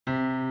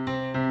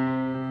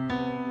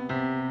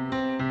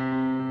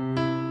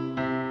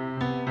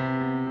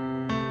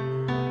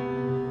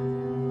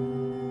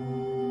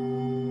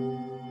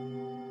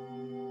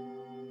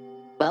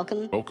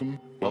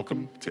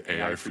Welcome to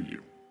AI for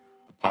You,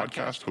 a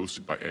podcast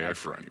hosted by AI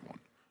for Anyone,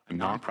 a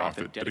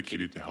nonprofit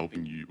dedicated to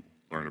helping you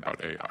learn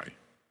about AI.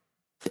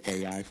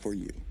 AI for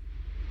You.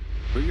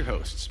 We're your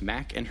hosts,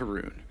 Mac and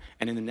Haroon,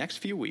 and in the next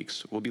few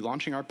weeks, we'll be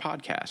launching our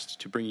podcast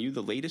to bring you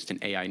the latest in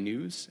AI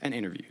news and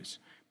interviews,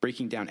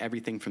 breaking down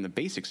everything from the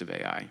basics of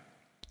AI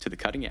to the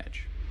cutting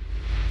edge.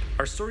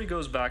 Our story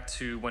goes back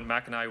to when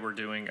Mac and I were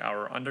doing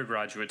our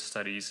undergraduate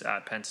studies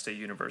at Penn State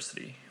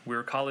University. We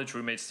were college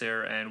roommates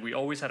there, and we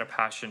always had a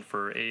passion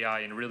for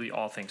AI and really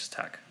all things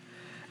tech.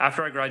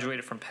 After I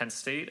graduated from Penn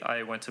State,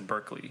 I went to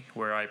Berkeley,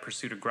 where I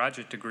pursued a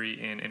graduate degree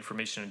in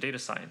information and data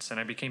science, and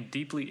I became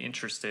deeply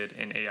interested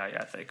in AI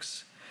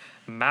ethics.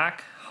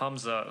 Mac,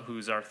 Hamza,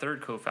 who's our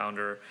third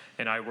co-founder,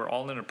 and I were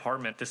all in an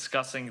apartment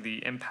discussing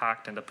the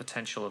impact and the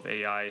potential of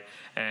AI,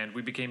 and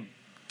we became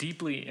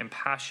deeply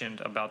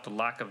impassioned about the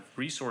lack of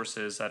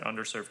resources that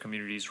underserved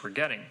communities were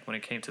getting when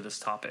it came to this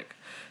topic.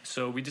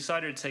 So we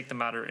decided to take the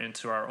matter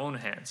into our own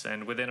hands,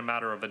 and within a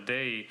matter of a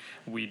day,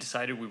 we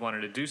decided we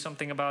wanted to do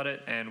something about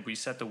it, and we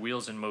set the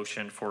wheels in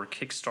motion for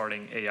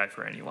kickstarting AI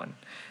for Anyone.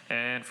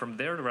 And from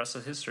there, the rest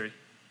is history.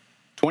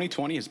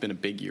 2020 has been a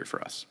big year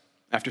for us.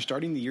 After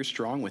starting the year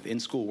strong with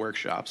in-school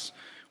workshops,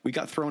 we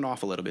got thrown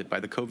off a little bit by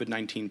the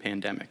COVID-19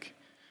 pandemic,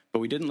 but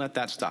we didn't let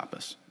that stop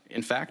us.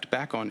 In fact,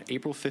 back on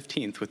April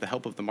 15th, with the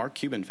help of the Mark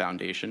Cuban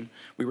Foundation,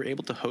 we were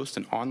able to host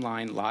an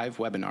online live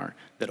webinar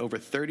that over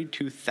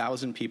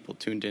 32,000 people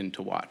tuned in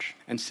to watch.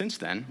 And since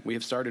then, we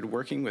have started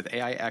working with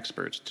AI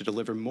experts to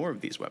deliver more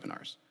of these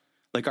webinars,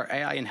 like our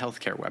AI in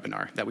Healthcare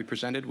webinar that we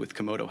presented with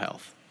Komodo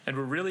Health. And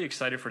we're really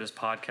excited for this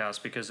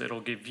podcast because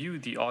it'll give you,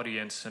 the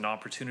audience, an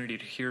opportunity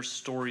to hear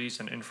stories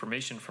and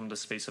information from the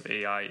space of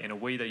AI in a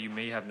way that you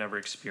may have never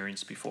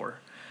experienced before.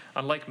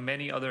 Unlike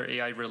many other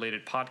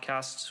AI-related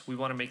podcasts, we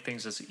want to make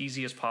things as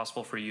easy as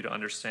possible for you to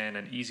understand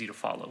and easy to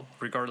follow,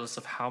 regardless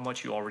of how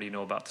much you already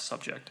know about the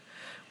subject.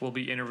 We'll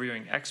be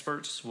interviewing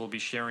experts, we'll be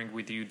sharing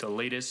with you the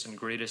latest and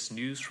greatest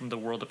news from the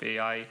world of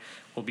AI,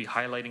 we'll be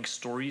highlighting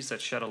stories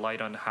that shed a light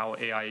on how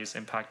AI is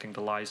impacting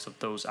the lives of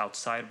those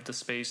outside of the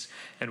space,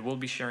 and we'll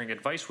be sharing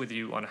advice with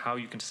you on how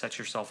you can set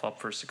yourself up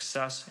for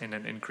success in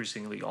an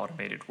increasingly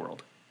automated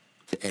world.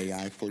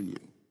 AI for You.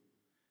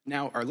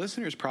 Now, our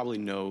listeners probably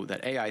know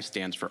that AI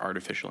stands for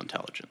artificial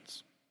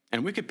intelligence.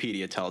 And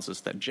Wikipedia tells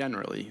us that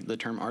generally, the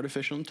term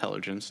artificial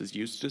intelligence is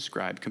used to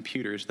describe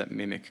computers that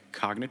mimic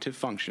cognitive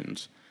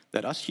functions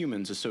that us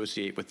humans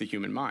associate with the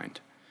human mind,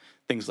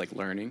 things like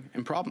learning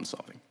and problem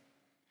solving.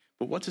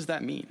 But what does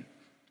that mean?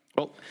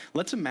 Well,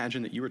 let's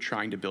imagine that you were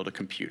trying to build a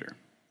computer,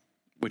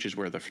 which is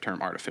where the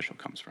term artificial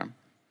comes from,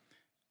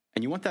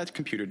 and you want that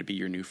computer to be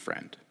your new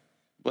friend.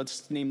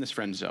 Let's name this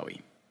friend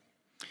Zoe.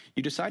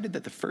 You decided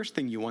that the first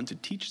thing you want to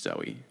teach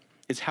Zoe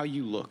is how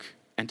you look,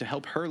 and to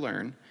help her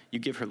learn, you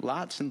give her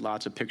lots and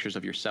lots of pictures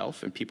of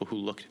yourself and people who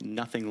look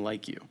nothing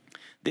like you.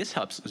 This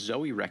helps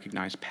Zoe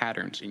recognize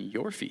patterns in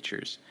your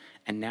features,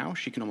 and now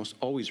she can almost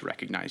always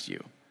recognize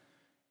you,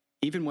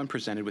 even when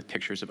presented with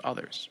pictures of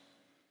others.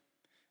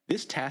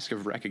 This task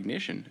of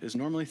recognition is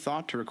normally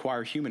thought to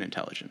require human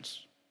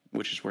intelligence,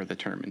 which is where the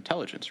term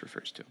intelligence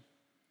refers to.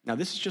 Now,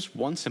 this is just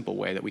one simple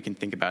way that we can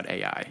think about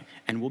AI,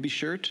 and we'll be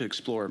sure to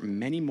explore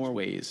many more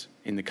ways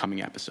in the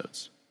coming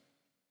episodes.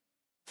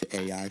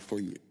 AI for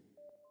You.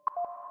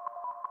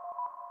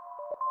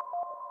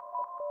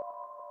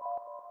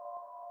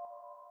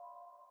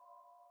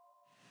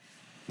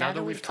 Now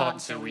that we've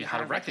taught Zoe how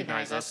to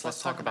recognize us,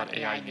 let's talk about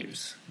AI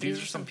news.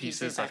 These are some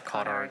pieces that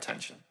caught our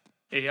attention.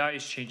 AI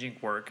is changing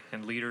work,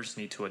 and leaders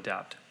need to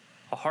adapt.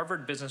 A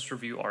Harvard Business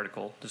Review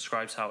article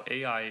describes how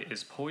AI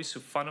is poised to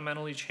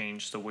fundamentally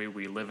change the way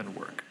we live and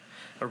work.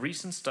 A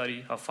recent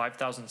study of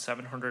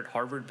 5,700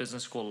 Harvard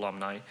Business School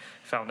alumni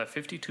found that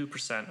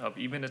 52% of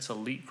even its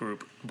elite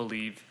group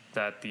believe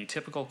that the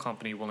typical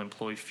company will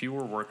employ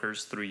fewer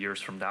workers 3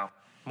 years from now.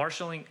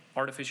 Marshalling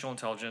artificial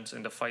intelligence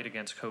in the fight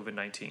against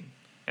COVID-19.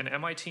 An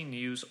MIT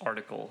News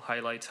article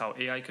highlights how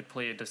AI could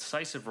play a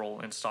decisive role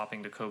in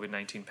stopping the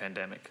COVID-19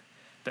 pandemic.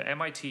 The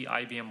MIT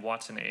IBM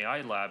Watson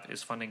AI Lab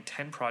is funding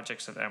 10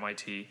 projects at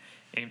MIT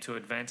aimed to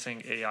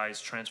advancing AI's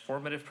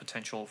transformative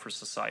potential for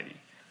society.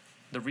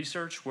 The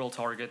research will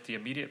target the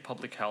immediate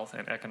public health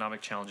and economic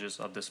challenges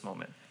of this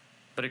moment,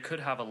 but it could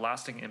have a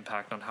lasting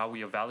impact on how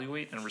we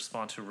evaluate and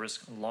respond to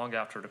risk long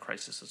after the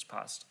crisis has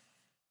passed.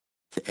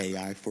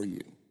 AI for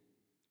You.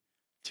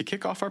 To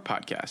kick off our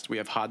podcast, we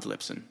have Hans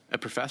Lipson, a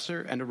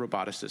professor and a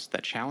roboticist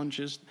that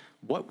challenges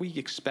what we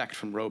expect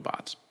from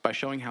robots by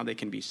showing how they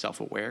can be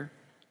self-aware,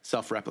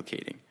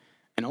 self-replicating,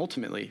 and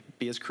ultimately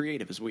be as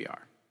creative as we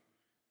are.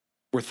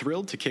 We're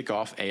thrilled to kick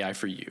off AI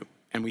for You,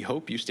 and we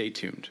hope you stay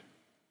tuned.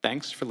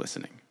 Thanks for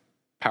listening.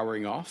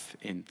 Powering off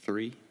in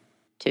 3,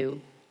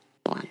 2,